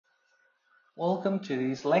Welcome to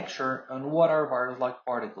this lecture on what are virus-like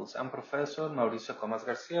particles. I'm Professor Mauricio Comas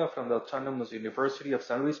García from the Autonomous University of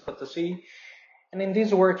San Luis Potosí, and in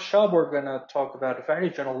this workshop we're going to talk about very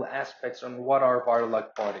general aspects on what are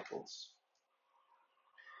viral-like particles.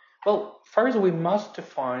 Well, first we must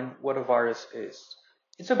define what a virus is.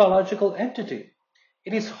 It's a biological entity.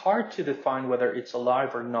 It is hard to define whether it's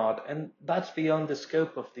alive or not, and that's beyond the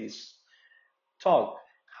scope of this talk.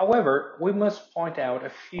 However, we must point out a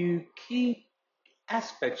few key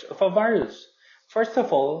aspects of a virus. First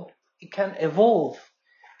of all, it can evolve,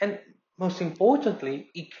 and most importantly,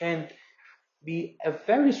 it can be a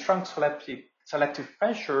very strong selective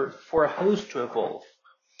pressure for a host to evolve.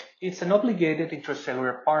 It's an obligated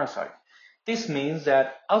intracellular parasite. This means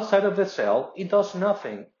that outside of the cell, it does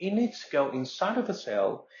nothing. It needs to go inside of the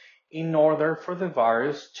cell in order for the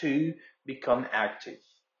virus to become active.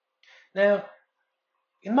 Now,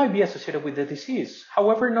 it might be associated with the disease.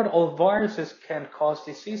 However, not all viruses can cause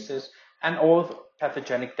diseases and all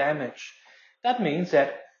pathogenic damage. That means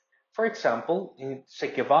that, for example, in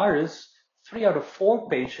Zika virus, 3 out of 4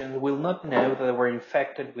 patients will not know that they were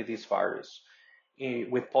infected with this virus.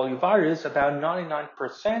 With poliovirus, about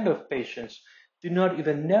 99% of patients do not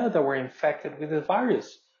even know they were infected with the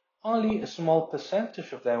virus. Only a small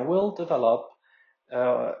percentage of them will develop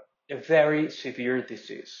a very severe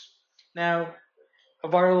disease. Now, a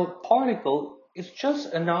viral particle is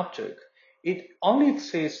just an object. It only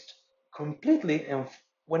exists completely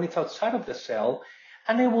when it's outside of the cell,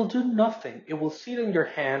 and it will do nothing. It will sit in your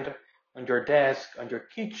hand, on your desk, on your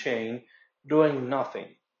keychain, doing nothing.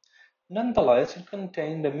 Nonetheless, it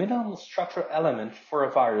contains the minimal structural element for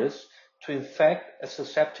a virus to infect a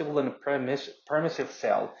susceptible and permissive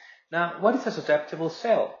cell. Now, what is a susceptible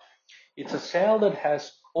cell? It's a cell that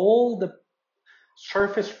has all the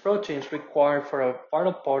surface proteins required for a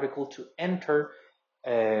viral particle to enter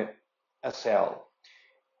a cell.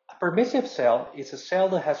 A permissive cell is a cell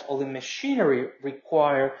that has all the machinery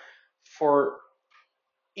required for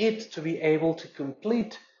it to be able to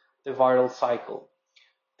complete the viral cycle.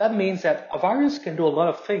 That means that a virus can do a lot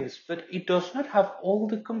of things, but it does not have all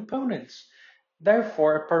the components.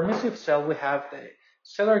 Therefore, a permissive cell will have the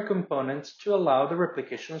cellular components to allow the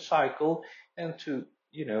replication cycle and to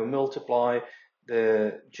multiply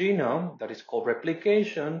the genome, that is called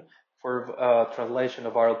replication, for translation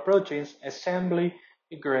of viral proteins, assembly,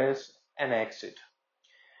 egress, and exit.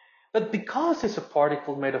 But because it's a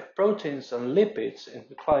particle made of proteins and lipids and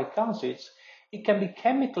nucleic acids, it can be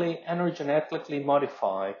chemically and genetically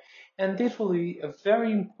modified, and this will be a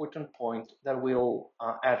very important point that we'll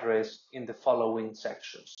address in the following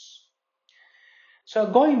sections. So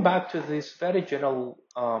going back to this very general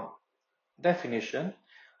definition,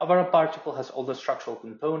 a viral particle has all the structural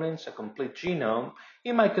components, a complete genome.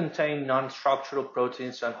 It might contain non-structural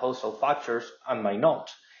proteins and host cell factors, and might not.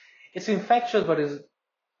 It's infectious, but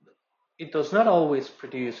it does not always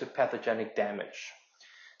produce a pathogenic damage.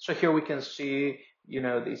 So here we can see,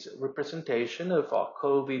 this representation of a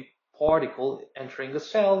COVID particle entering a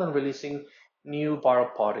cell and releasing new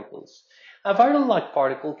viral particles. A viral-like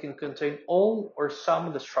particle can contain all or some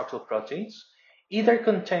of the structural proteins, either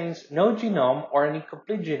contains no genome or an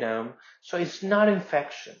incomplete genome, so it's not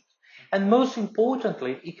infection. And most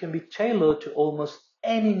importantly, it can be tailored to almost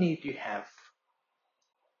any need you have.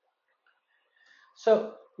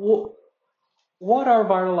 So what are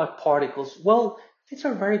viral-like particles? Well, these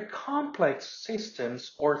are very complex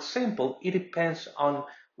systems, or simple. It depends on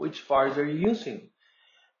which virus you're using.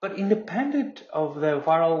 But independent of the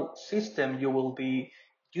viral system you will be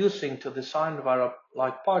using to design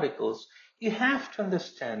viral-like particles, you have to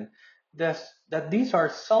understand that these are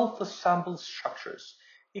self-assembled structures.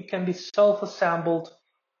 It can be self-assembled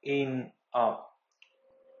in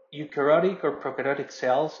eukaryotic or prokaryotic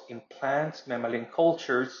cells, in plants, mammalian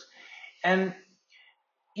cultures, and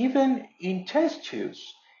even in test tubes.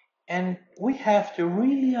 And we have to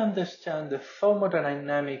really understand the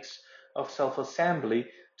thermodynamics of self-assembly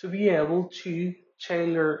to be able to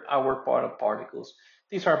tailor our particles.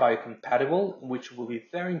 These are biocompatible, which will be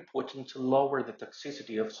very important to lower the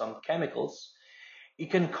toxicity of some chemicals.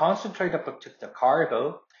 It can concentrate and protect the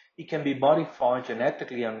cargo. It can be modified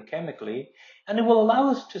genetically and chemically, and it will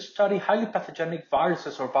allow us to study highly pathogenic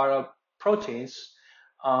viruses or viral proteins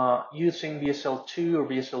using BSL-2 or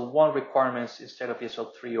BSL-1 requirements instead of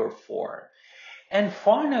BSL-3 or 4. And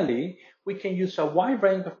finally, we can use a wide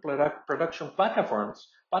range of production platforms,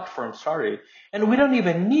 and we don't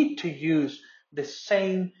even need to use the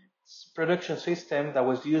same production system that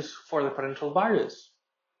was used for the parental virus.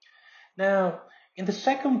 Now, in the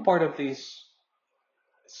second part of this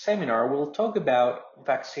seminar, we'll talk about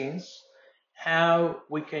vaccines, how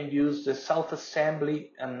we can use the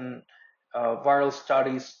self-assembly and viral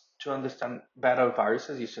studies to understand better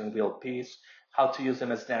viruses using VLPs, how to use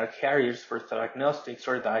them as data carriers for diagnostics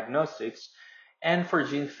or diagnostics, and for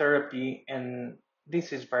gene therapy. And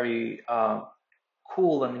this is very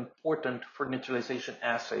cool and important for neutralization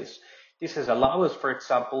assays. This has allowed us, for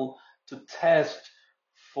example, to test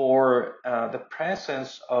for the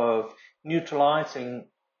presence of neutralizing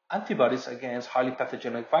antibodies against highly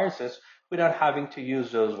pathogenic viruses without having to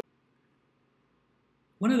use those.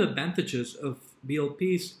 One of the advantages of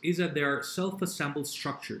VLPs is that they are self-assembled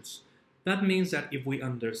structures. That means that if we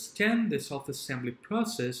understand the self-assembly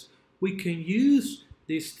process, we can use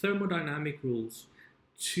these thermodynamic rules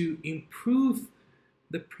to improve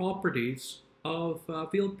the properties of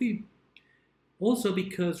VLP. Also,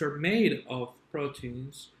 because they're made of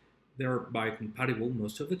proteins, they're biocompatible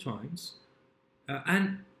most of the times.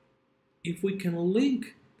 And if we can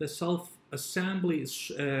link the self-assembly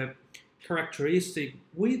characteristic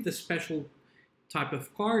with the special type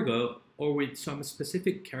of cargo or with some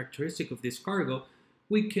specific characteristic of this cargo,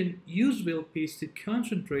 we can use VLPs to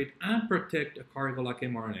concentrate and protect a cargo like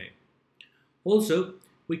mRNA. Also,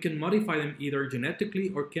 we can modify them either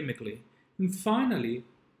genetically or chemically. And finally,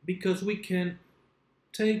 because we can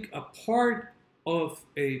take a part of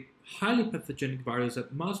a highly pathogenic virus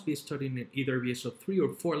that must be studied in either BSL-3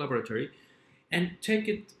 or 4 laboratory and take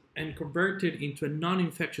it and convert it into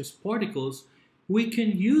non-infectious particles, we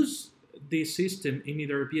can use this system in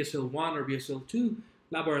either BSL-1 or BSL-2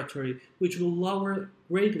 laboratory, which will lower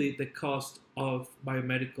greatly the cost of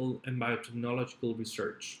biomedical and biotechnological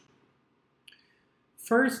research.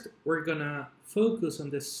 First, we're gonna focus on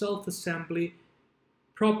the self-assembly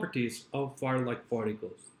properties of viral-like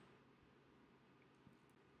particles.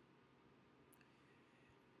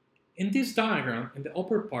 In this diagram, in the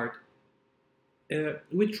upper part,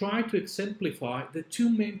 we try to exemplify the two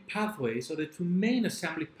main pathways, or the two main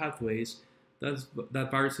assembly pathways that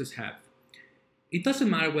viruses have. It doesn't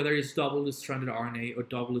matter whether it's double-stranded RNA or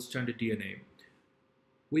double-stranded DNA.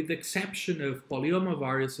 With the exception of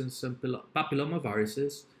polyomaviruses and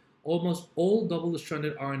papillomaviruses, almost all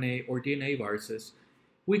double-stranded RNA or DNA viruses,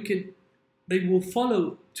 they will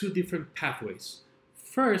follow two different pathways.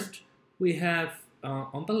 First, we have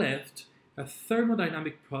on the left a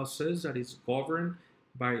thermodynamic process that is governed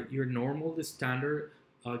by your normal, the standard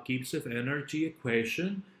Gibbs of energy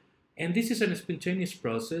equation. And this is a spontaneous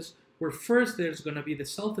process where first there's going to be the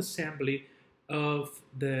self-assembly of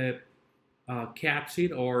the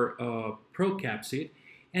capsid or procapsid,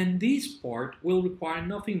 and this part will require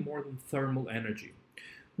nothing more than thermal energy.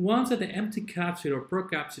 Once that the empty capsid or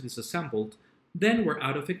procapsid is assembled, then we're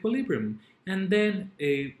out of equilibrium, and then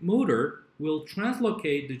a motor will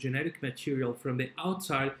translocate the genetic material from the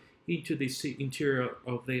outside into the interior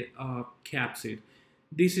of the capsid.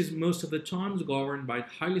 This is most of the times governed by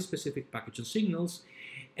highly specific packaging signals,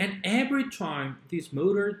 and every time this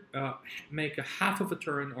motor make a half of a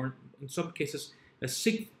turn, or in some cases a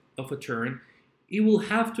sixth of a turn, it will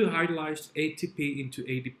have to hydrolyze ATP into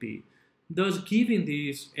ADP, thus giving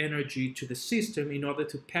this energy to the system in order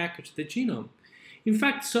to package the genome. In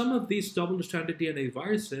fact, some of these double-stranded DNA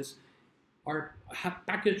viruses have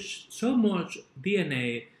packaged so much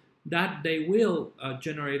DNA that they will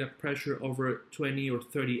generate a pressure over 20 or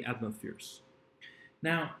 30 atmospheres.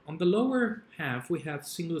 Now, on the lower half, we have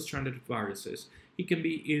single-stranded viruses. It can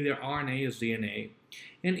be either RNA or DNA.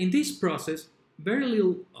 And in this process, very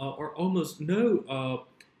little or almost no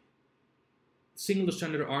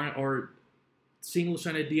single-stranded RNA or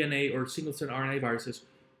single-stranded DNA or single-stranded RNA viruses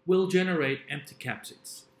will generate empty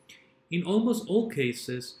capsids. In almost all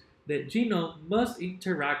cases, the genome must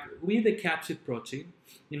interact with the capsid protein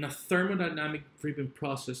in a thermodynamic-driven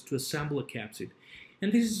process to assemble a capsid.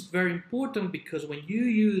 And this is very important because when you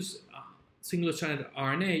use single-stranded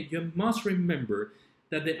RNA, you must remember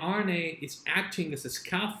that the RNA is acting as a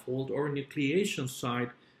scaffold or nucleation site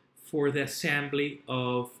for the assembly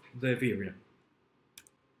of the virion.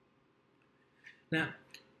 Now,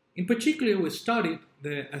 in particular, we studied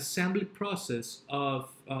the assembly process of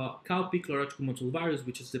cowpea chlorotic virus,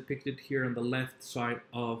 which is depicted here on the left side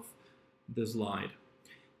of the slide.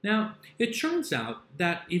 Now, it turns out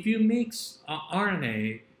that if you mix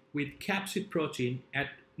RNA with capsid protein at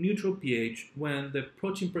neutral pH when the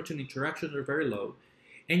protein-protein interactions are very low,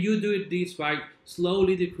 and you do this by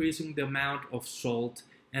slowly decreasing the amount of salt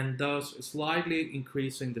and thus slightly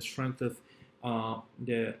increasing the strength of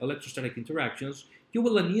the electrostatic interactions, you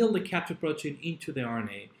will anneal the capsid protein into the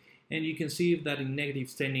RNA. And you can see that in negative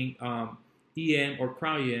staining EM or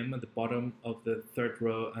cryo-EM at the bottom of the third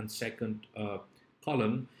row and second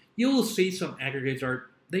column, you will see some aggregates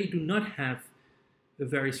they do not have a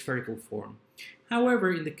very spherical form.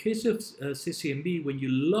 However, in the case of CCMB, when you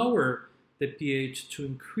lower the pH to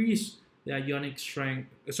increase the ionic strength,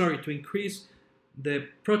 to increase the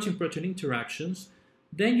protein-protein interactions,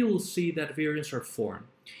 then you will see that variants are formed.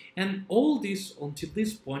 And all this, until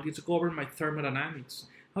this point, is governed by thermodynamics.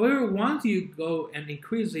 However, once you go and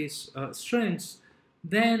increase these strengths,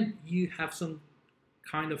 then you have some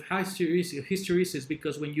kind of hysteresis,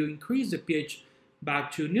 because when you increase the pH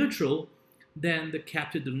back to neutral, then the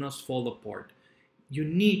capsid does not fall apart. You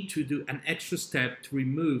need to do an extra step to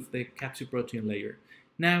remove the capsid protein layer.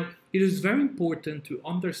 Now, it is very important to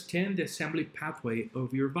understand the assembly pathway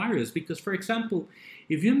of your virus, because, for example,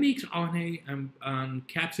 if you mix RNA and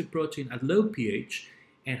capsid protein at low pH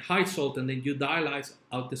and high salt, and then you dialyze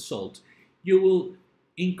out the salt, you will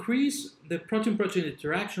increase the protein-protein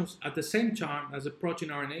interactions at the same time as the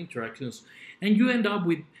protein-RNA interactions, and you end up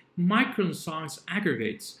with micron-sized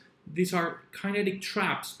aggregates. These are kinetic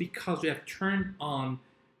traps because we have turned on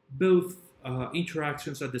both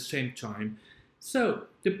interactions at the same time. So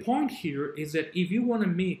the point here is that if you want to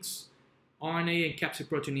mix RNA and capsid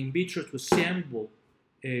protein in vitro to assemble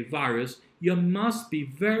a virus, you must be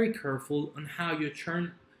very careful on how you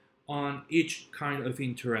turn on each kind of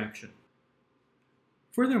interaction.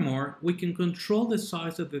 Furthermore, we can control the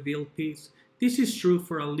size of the VLPs. This is true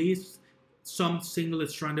for at least some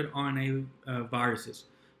single-stranded RNA viruses.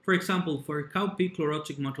 For example, for a cowpea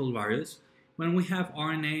chlorotic mottle virus, when we have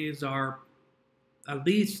RNAs are at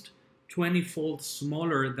least 20-fold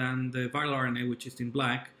smaller than the viral RNA, which is in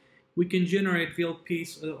black, we can generate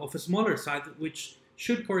VLPs of a smaller size, which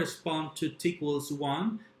should correspond to T equals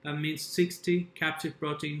 1. That means 60 capsid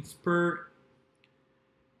proteins per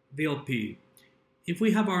VLP. If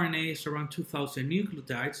we have RNAs around 2,000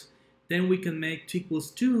 nucleotides, then we can make T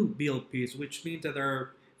equals 2 VLPs, which means that there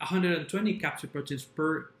are 120 capsid proteins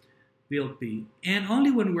per VLP. And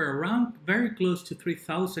only when we're around very close to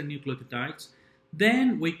 3,000 nucleotides,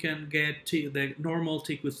 then we can get the normal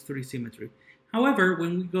T equals 3 symmetry. However,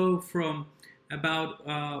 when we go from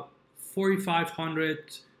about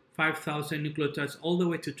 4,500, 5,000 nucleotides all the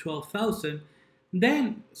way to 12,000,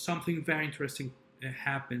 then something very interesting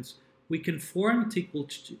happens. We can form T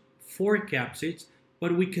equals 4 capsids,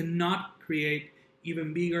 but we cannot create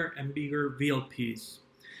even bigger and bigger VLPs.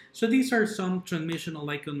 So these are some transmission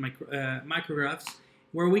icon micrographs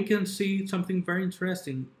where we can see something very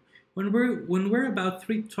interesting. When we're about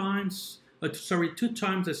 2 times the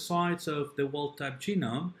size of the wild-type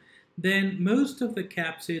genome, then most of the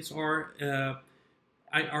capsids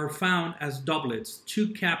are found as doublets, 2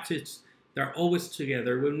 capsids that are always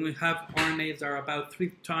together. When we have RNAs that are about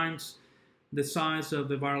 3 times the size of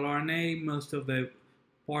the viral RNA, most of the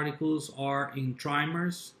particles are in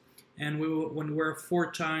trimers. And when we're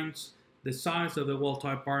 4 times the size of the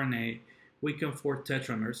wild-type RNA, we can form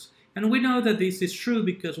tetramers. And we know that this is true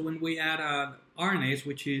because when we add RNase,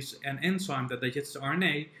 which is an enzyme that digests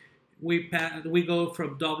RNA, we go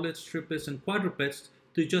from doublets, triplets, and quadruplets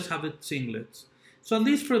to just have the singlets. So at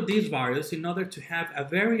least for this virus, in order to have a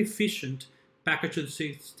very efficient packaging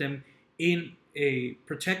system in a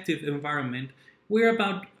protective environment, we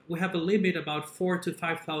have a limit about 4,000 to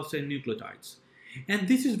 5,000 nucleotides. And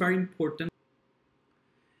this is very important.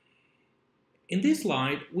 In this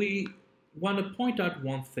slide, we want to point out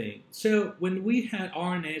one thing. So when we had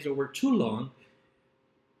RNAs that were too long,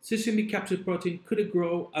 CCMB capsid protein couldn't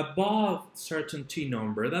grow above certain T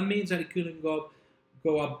number. That means that it couldn't go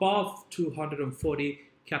above 240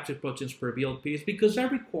 capsid proteins per VLPs, because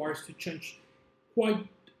that requires to change quite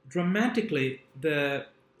dramatically the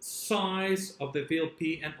size of the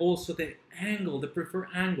VLP and also the angle, the preferred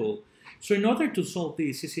angle. So in order to solve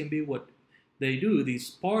this, CCMB, what they do, these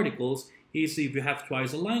particles, is if you have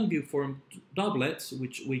twice the length, you form doublets,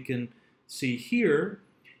 which we can see here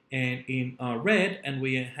and in red, and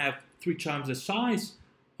we have 3 times the size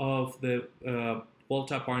of the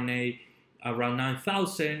wild-type RNA, around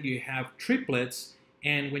 9,000, you have triplets,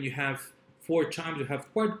 and when you have 4 times, you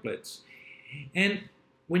have quadruplets. And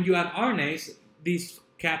when you add RNAs, this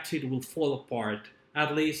capsid will fall apart,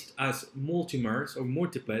 at least as multimers or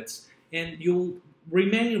multiplets, and you'll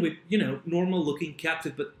remain with, normal-looking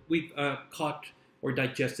capsid, but with a cut or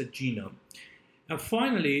digested genome. And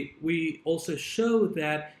finally, we also show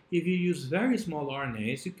that if you use very small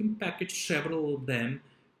RNAs, you can package several of them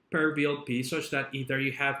per VLP, such that either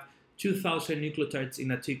you have 2,000 nucleotides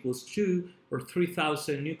in a T equals 2 or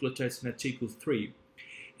 3,000 nucleotides in a T equals 3.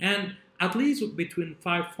 And at least between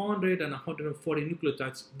 500 and 140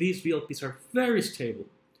 nucleotides, these VLPs are very stable.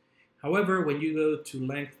 However, when you go to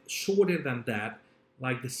length shorter than that,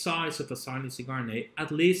 like the size of a silencing RNA,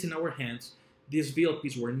 at least in our hands, these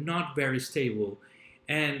VLPs were not very stable.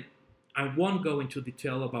 And I won't go into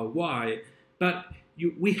detail about why, but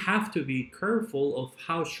we have to be careful of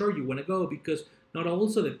how short you want to go, because not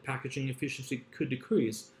also the packaging efficiency could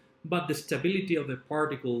decrease, but the stability of the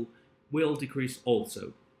particle will decrease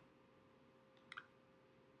also.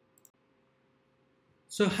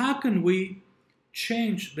 So how can we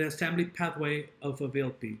change the assembly pathway of a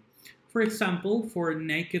VLP? For example, for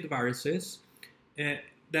naked viruses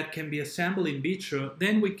that can be assembled in vitro,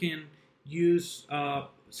 then we can use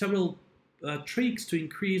several tricks to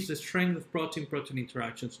increase the strength of protein-protein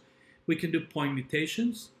interactions. We can do point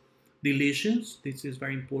mutations, deletions. This is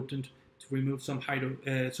very important to remove some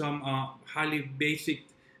highly basic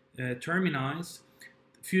termini.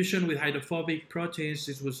 Fusion with hydrophobic proteins.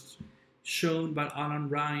 This was shown by Alan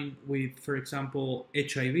Ryan with, for example,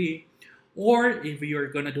 HIV. Or if you're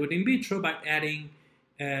going to do it in vitro, by adding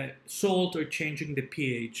salt or changing the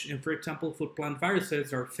pH. And for example, for plant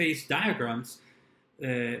viruses, there are phase diagrams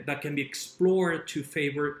that can be explored to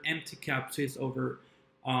favor empty capsids over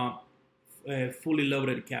fully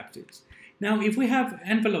loaded capsids. Now, if we have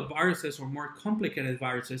envelope viruses or more complicated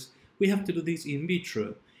viruses, we have to do this in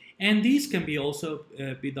vitro. And these can be also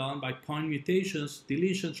be done by point mutations,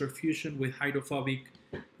 deletions, or fusion with hydrophobic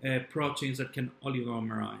proteins that can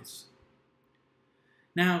oligomerize.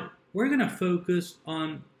 Now, we're going to focus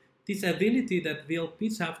on this ability that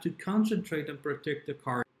VLPs have to concentrate and protect the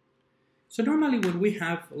cargo. So normally when we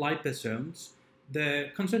have liposomes,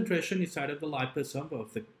 the concentration inside of the liposome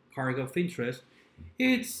of the cargo of interest,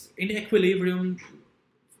 it's in equilibrium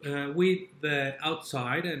with the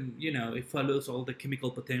outside, and it follows all the chemical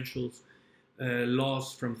potentials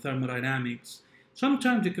lost from thermodynamics.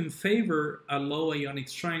 Sometimes you can favor a low ionic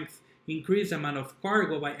strength, increase amount of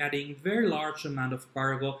cargo by adding very large amount of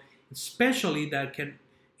cargo, especially that can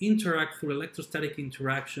interact through electrostatic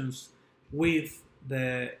interactions with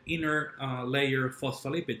the inner layer of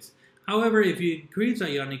phospholipids. However, if you increase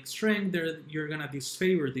ionic strength, you're going to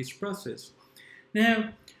disfavor this process. Now,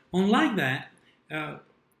 unlike that,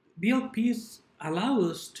 VLPs allow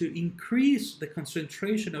us to increase the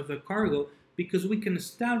concentration of the cargo because we can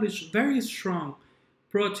establish very strong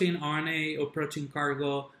protein RNA or protein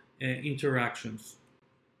cargo interactions.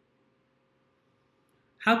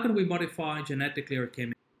 How can we modify genetically or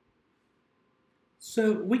chemically?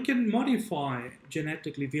 So we can modify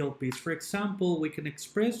genetically VLPs. For example, we can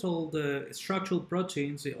express all the structural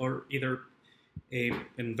proteins or either a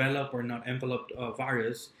enveloped or not enveloped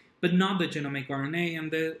virus, but not the genomic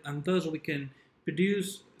RNA, and thus we can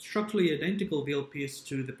produce structurally identical VLPs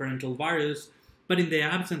to the parental virus, but in the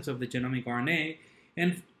absence of the genomic RNA.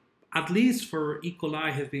 And at least for E.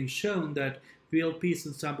 coli, has been shown that VLPs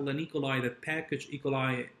assembled in E. coli that package E.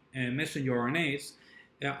 coli messenger RNAs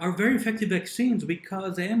are very effective vaccines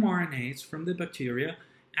because the mRNAs from the bacteria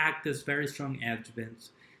act as very strong adjuvants.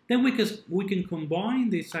 Then we can combine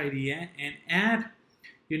this idea and add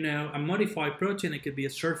a modified protein. It could be a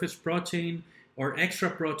surface protein or extra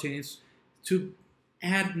proteins to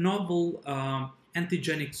add novel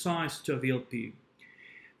antigenic sites to a VLP.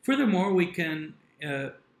 Furthermore, we can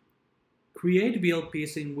create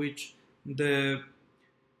VLPs in which the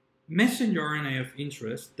messenger RNA of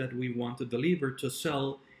interest that we want to deliver to a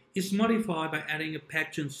cell is modified by adding a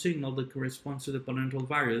packaging signal that corresponds to the parental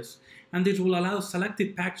virus, and this will allow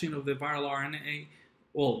selective packaging of the viral RNA,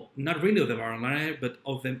 well, not really of the viral RNA, but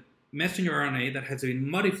of the messenger RNA that has been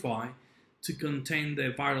modified to contain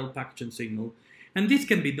the viral packaging signal. And this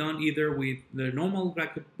can be done either with the normal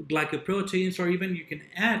glycoproteins, or even you can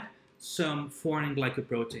add some foreign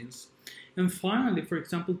glycoproteins. And finally, for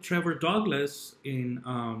example, Trevor Douglas in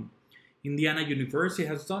Indiana University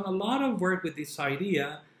has done a lot of work with this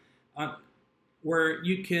idea where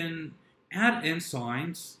you can add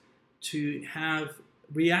enzymes to have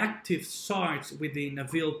reactive sites within a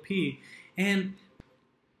VLP. And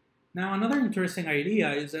now another interesting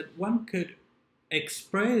idea is that one could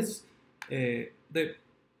express the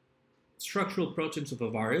structural proteins of a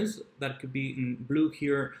virus that could be in blue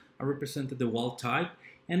here are represented the wild type,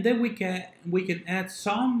 and then we can add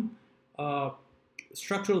some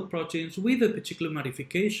structural proteins with a particular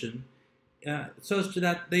modification so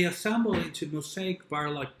that they assemble into mosaic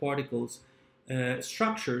viral-like particles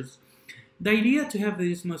structures. The idea to have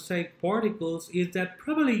these mosaic particles is that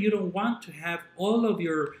probably you don't want to have all of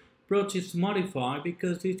your proteins modified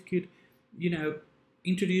because it could,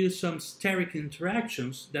 introduce some steric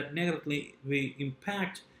interactions that negatively will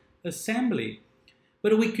impact assembly.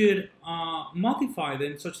 But we could modify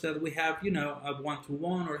them such that we have, a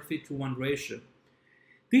 1-to-1 or a 3-to-1 ratio.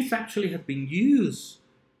 This actually has been used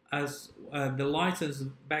as the licensed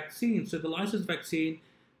vaccine. So the licensed vaccine,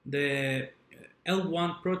 the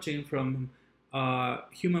L1 protein from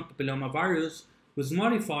human papillomavirus was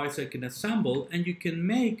modified so it can assemble, and you can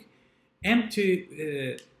make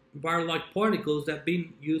empty viral-like particles that have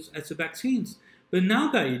been used as vaccines. But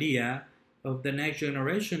now the idea of the next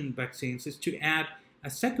generation vaccines is to add a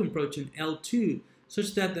second protein, L2,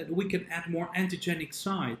 such that we can add more antigenic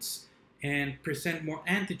sites and present more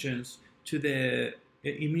antigens to the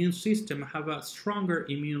immune system, have a stronger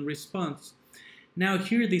immune response. Now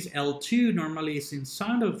here this L2 normally is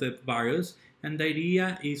inside of the virus, and the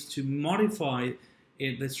idea is to modify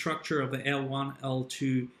the structure of the L1,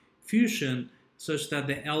 L2 fusion such that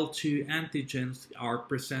the L2 antigens are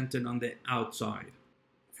presented on the outside.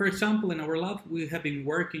 For example, in our lab, we have been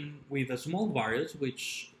working with a small virus,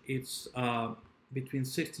 which is between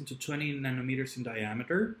 16 to 20 nanometers in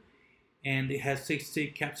diameter, and it has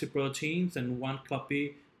 60 capsid proteins and one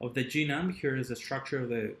copy of the genome. Here is the structure of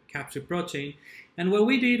the capsid protein. And what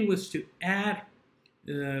we did was to add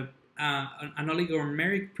an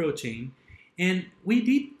oligomeric protein. And we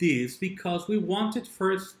did this because we wanted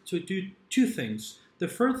first to do two things. The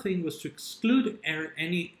first thing was to exclude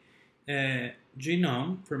any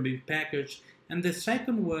genome from being packaged, and the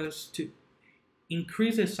second was to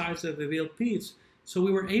increase the size of the VLPs. So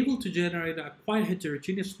we were able to generate a quite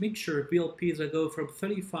heterogeneous mixture of VLPs that go from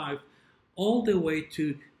 35 all the way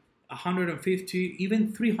to 150,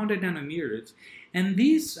 even 300 nanometers. And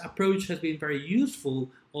this approach has been very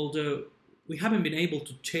useful, although we haven't been able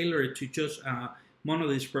to tailor it to just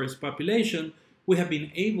monodispersed population. We have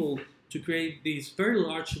been able to create these very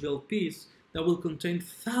large VLPs that will contain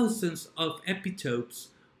thousands of epitopes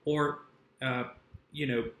or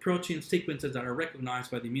protein sequences that are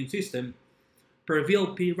recognized by the immune system per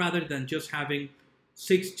VLP, rather than just having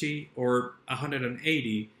 60 or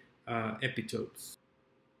 180 epitopes.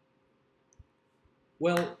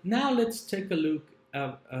 Well, now let's take a look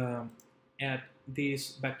at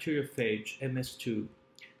this bacteriophage, MS2.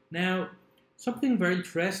 Now, something very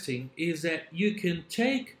interesting is that you can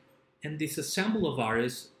take and disassemble a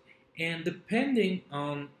virus, and depending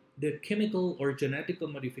on the chemical or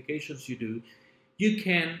genetical modifications you do, you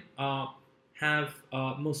can have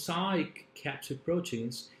mosaic capsid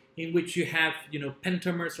proteins in which you have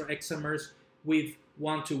pentamers or hexamers with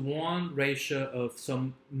 1-to-1 ratio of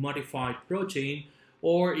some modified protein,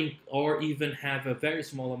 or even have a very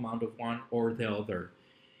small amount of one or the other.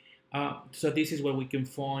 So this is what we can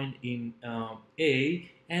find in A,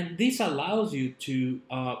 and this allows you to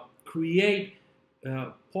create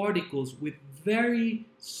particles with very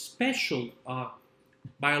special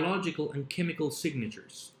biological and chemical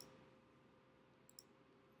signatures.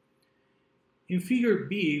 In figure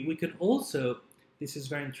B, we can also, this is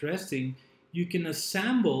very interesting, you can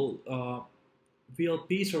assemble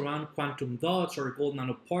VLPs around quantum dots or gold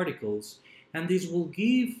nanoparticles, and this will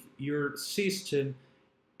give your system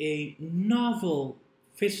a novel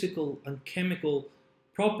physical and chemical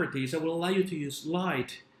properties that will allow you to use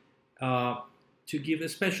light to give a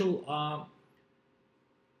special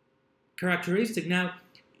characteristic. Now,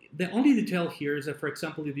 the only detail here is that, for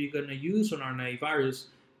example, if you're going to use an RNA virus,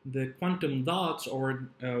 the quantum dots or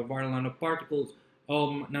viral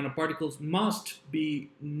nanoparticles must be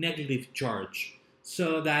negative charge,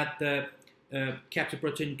 so that the capsid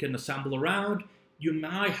protein can assemble around. You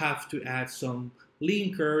might have to add some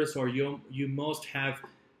linkers, or you must have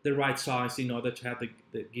the right size in order to have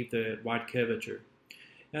give the right curvature.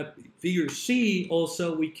 Figure C,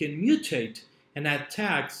 also we can mutate and add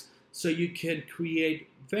tags, so you can create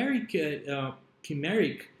very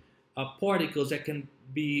chimeric particles that can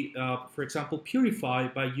be, for example,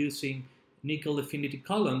 purified by using nickel affinity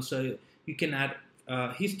columns. So you can add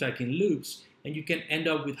histag in loops, and you can end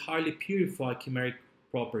up with highly purified chimeric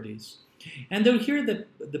properties. And then here,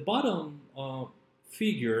 the bottom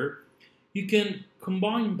figure, you can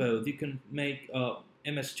combine both. You can make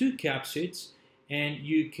MS2 capsids, and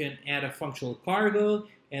you can add a functional cargo,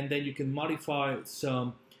 and then you can modify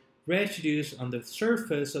some residues on the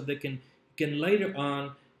surface so they can later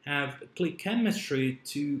on have click chemistry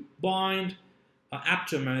to bind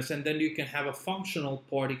aptamers, and then you can have a functional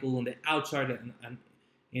particle on the outside and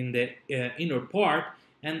in the inner part,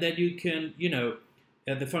 and then you can,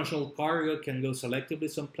 the functional cargo can go selectively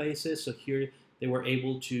some places. So here they were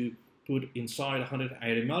able to put inside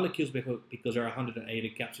 180 molecules because there are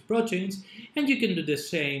 180 capsid proteins, and you can do the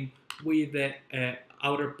same with the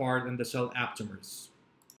outer part and the cell aptamers.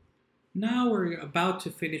 Now we're about to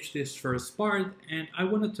finish this first part, and I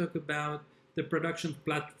want to talk about the production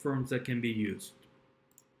platforms that can be used.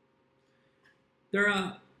 There are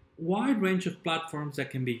a wide range of platforms that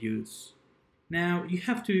can be used. Now, you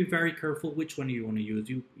have to be very careful which one you want to use.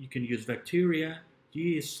 You can use bacteria,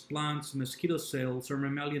 yeast, plants, mosquito cells, or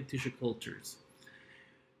mammalian tissue cultures.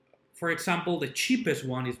 For example, the cheapest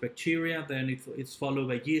one is bacteria, then it's followed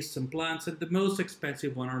by yeast and plants, and the most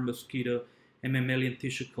expensive one are mosquito and mammalian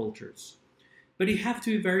tissue cultures. But you have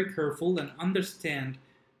to be very careful and understand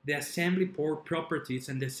the assembly properties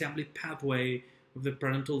and the assembly pathway of the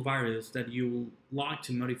parental virus that you will like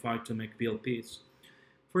to modify to make VLPs.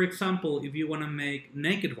 For example, if you want to make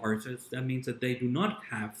naked viruses, that means that they do not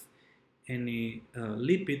have any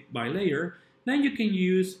lipid bilayer, then you can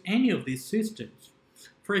use any of these systems.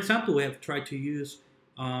 For example, we have tried to use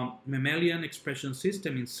mammalian expression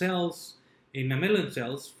system in mammalian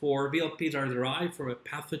cells for VLPs that are derived from a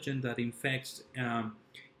pathogen that infects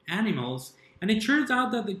animals, and it turns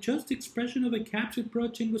out that just the expression of a capsid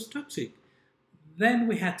protein was toxic. Then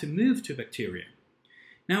we had to move to bacteria.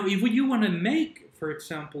 Now, if you want to make, for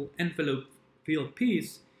example, envelope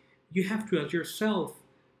VLPs, you have to ask yourself,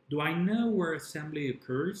 do I know where assembly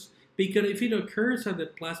occurs? Because if it occurs at the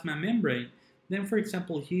plasma membrane, then, for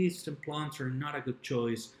example, yeast and plants are not a good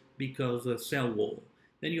choice because of the cell wall.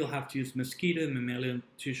 Then you'll have to use mosquito and mammalian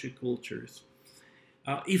tissue cultures.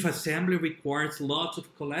 If assembly requires lots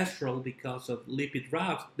of cholesterol because of lipid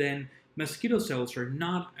raft, then mosquito cells are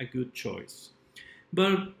not a good choice.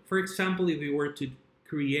 But, for example, if we were to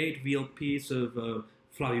create VLPs of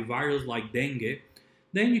flavivirus like dengue,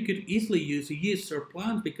 then you could easily use yeast or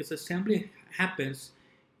plants because assembly happens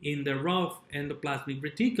in the rough endoplasmic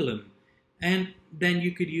reticulum. And then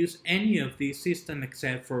you could use any of these systems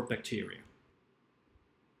except for bacteria.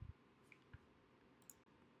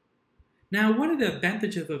 Now, what are the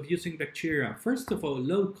advantages of using bacteria? First of all,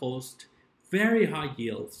 low cost, very high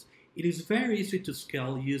yields. It is very easy to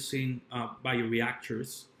scale using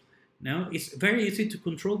bioreactors. Now, it's very easy to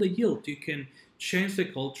control the yield. You can change the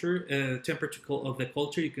culture, temperature of the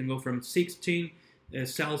culture. You can go from 16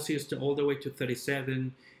 Celsius to all the way to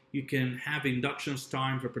 37. You can have induction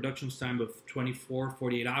time, reproduction time of 24,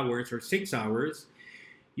 48 hours or 6 hours.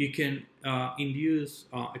 You can induce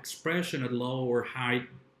expression at low or high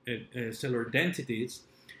cellular densities.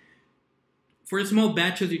 For small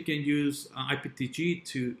batches, you can use IPTG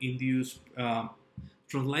to induce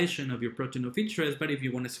translation of your protein of interest, but if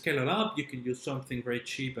you want to scale it up, you can use something very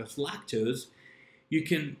cheap as lactose. You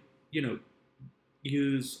can,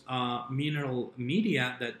 use mineral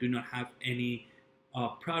media that do not have any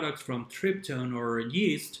products from tryptophan or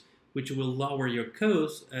yeast, which will lower your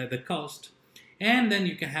the cost. And then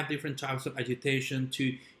you can have different types of agitation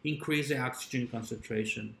to increase the oxygen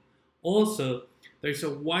concentration. Also, there's a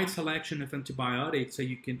wide selection of antibiotics, so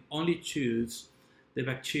you can only choose the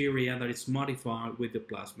bacteria that is modified with the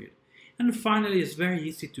plasmid. And finally, it's very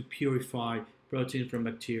easy to purify protein from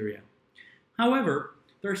bacteria. However,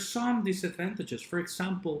 there are some disadvantages. For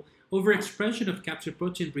example, overexpression of capsid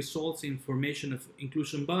protein results in formation of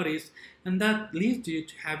inclusion bodies, and that leads you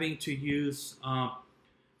to having to use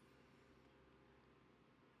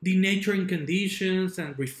denaturing conditions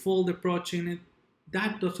and refold the protein.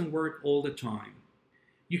 That doesn't work all the time.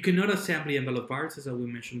 You cannot assemble envelope viruses, as we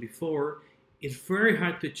mentioned before. It's very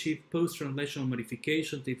hard to achieve post-translational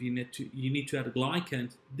modifications if you need to add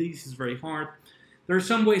glycans. This is very hard. There are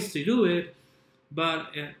some ways to do it,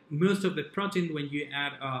 but most of the protein, when you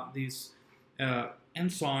add these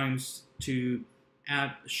enzymes to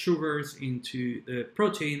add sugars into the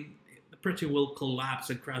protein will collapse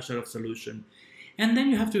and crash out of solution. And then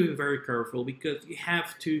you have to be very careful because you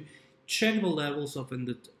have to check the levels of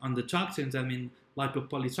the toxins,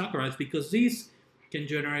 lipopolysaccharides, because these can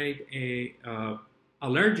generate a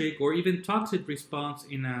allergic or even toxic response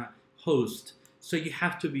in a host. So you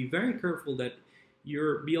have to be very careful that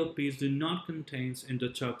your VLPs do not contain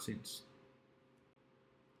endotoxins.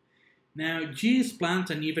 Now, yeast,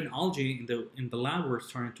 plants, and even algae, in the lab we're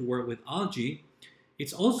starting to work with algae.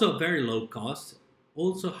 It's also very low cost,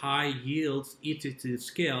 also high yields, easy to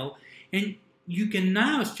scale, and you can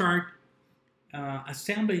now start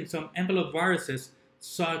assembling some envelope viruses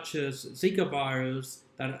such as Zika virus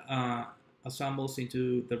that assembles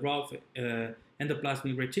into the raw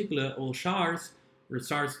endoplasmic reticula, or SARS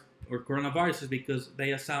or coronaviruses, because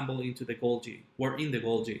they assemble into the Golgi or in the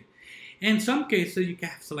Golgi. In some cases, you can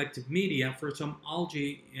have selective media. For some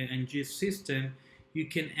algae and yeast system, you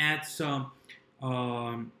can add some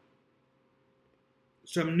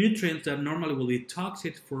nutrients that normally will be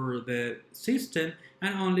toxic for the system,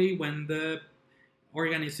 and only when the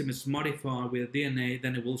organism is modified with DNA,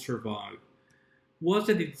 then it will survive. Was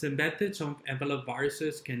the disadvantage? Some envelope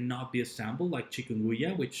viruses cannot be assembled, like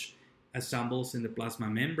chikungunya, which assembles in the plasma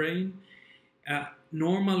membrane.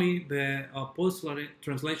 Normally, the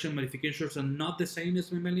post-translation modifications are not the same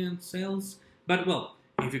as mammalian cells, but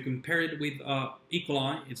if you compare it with E.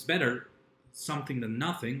 coli, it's better something than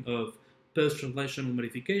nothing of post-translational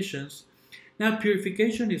modifications. Now,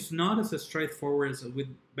 purification is not as straightforward as with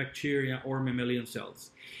bacteria or mammalian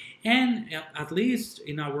cells. And at least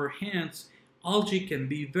in our hands, algae can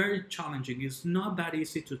be very challenging. It's not that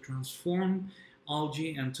easy to transform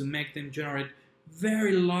algae and to make them generate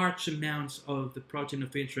very large amounts of the protein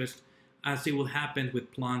of interest as it will happen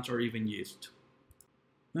with plants or even yeast.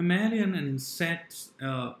 Mammalian and insect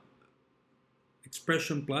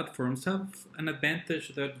expression platforms have an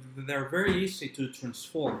advantage that they're very easy to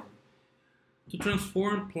transform. To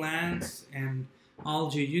transform plants and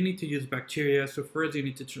algae, you need to use bacteria. So first you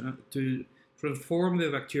need to transform the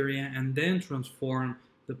bacteria and then transform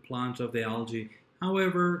the plant of the algae.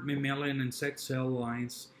 However, mammalian insect cell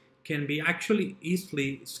lines can be actually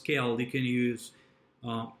easily scaled. You can use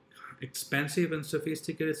expensive and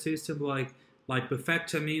sophisticated systems like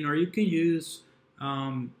lipofectamine, or you can use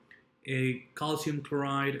a calcium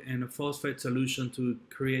chloride and a phosphate solution to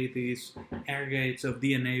create these aggregates of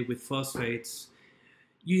DNA with phosphates.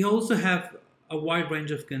 You also have a wide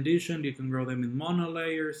range of conditions. You can grow them in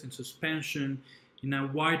monolayers, in suspension, in a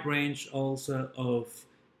wide range also of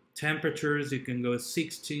temperatures. You can go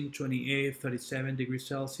 16, 28, 37 degrees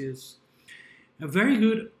Celsius. A very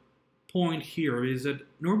good point here is that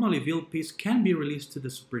normally VLPs can be released to the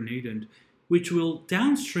supernatant, which will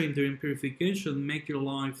downstream during purification make your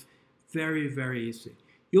life very, very easy.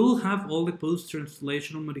 You will have all the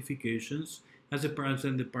post-translational modifications as a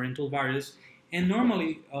present the parental virus, and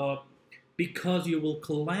normally because you will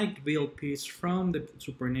collect VLPs from the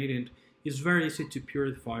supernatant, it's very easy to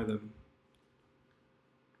purify them.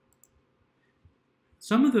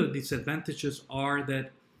 Some of the disadvantages are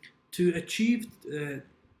that to achieve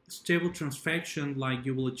stable transfection like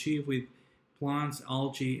you will achieve with plants,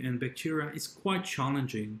 algae, and bacteria is quite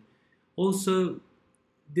challenging. Also,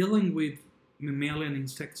 dealing with mammalian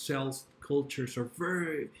insect cells cultures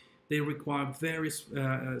they require very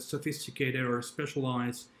sophisticated or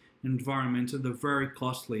specialized environments, and they're very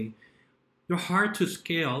costly. They're hard to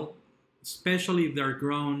scale, especially if they're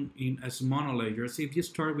grown in as monolayers. If you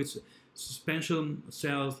start with suspension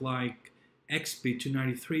cells like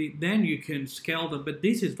XP293, then you can scale them, but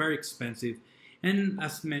this is very expensive. And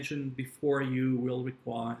as mentioned before, you will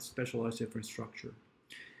require specialized infrastructure.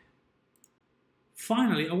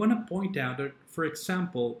 Finally, I want to point out that, for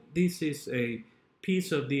example, this is a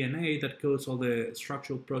piece of DNA that codes all the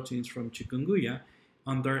structural proteins from chikungunya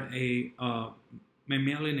under a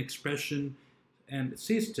mammalian expression and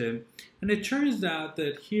system. And it turns out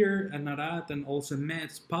that here, Anarat and also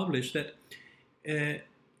Metz published that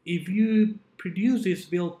if you produce these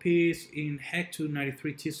VLPs in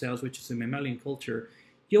HEC293 T cells, which is a mammalian culture,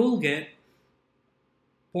 you will get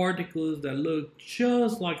particles that look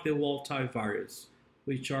just like the wild-type virus,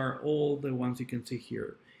 which are all the ones you can see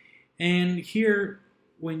here. And here,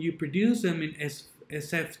 when you produce them in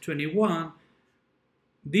SF21,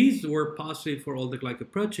 these were positive for all the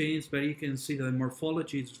glycoproteins, but you can see that the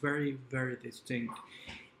morphology is very, very distinct.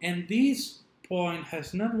 And this point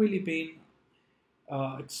has not really been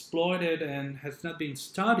exploited and has not been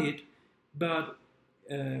studied, but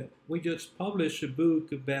we just published a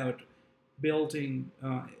book about building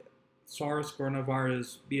SARS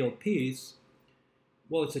coronavirus VLPs.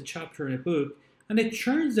 Well, it's a chapter in a book, and it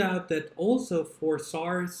turns out that also for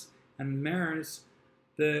SARS and MERS,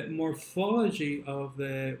 the morphology of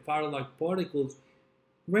the viral-like particles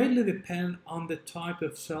greatly depend on the type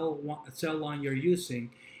of cell line you're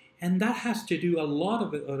using, and that has to do a lot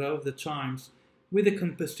of the times with the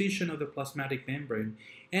composition of the plasmatic membrane.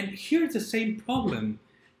 And here's the same problem.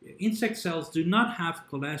 Insect cells do not have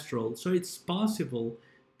cholesterol, so it's possible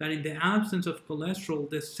that in the absence of cholesterol,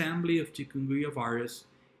 the assembly of chikungunya virus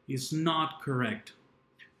is not correct.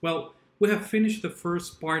 Well, we have finished the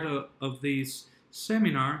first part of this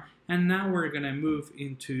seminar, and now we're going to move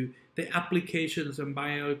into the applications and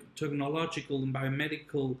biotechnological and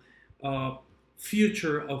biomedical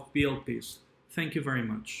future of VLPs. Thank you very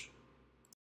much.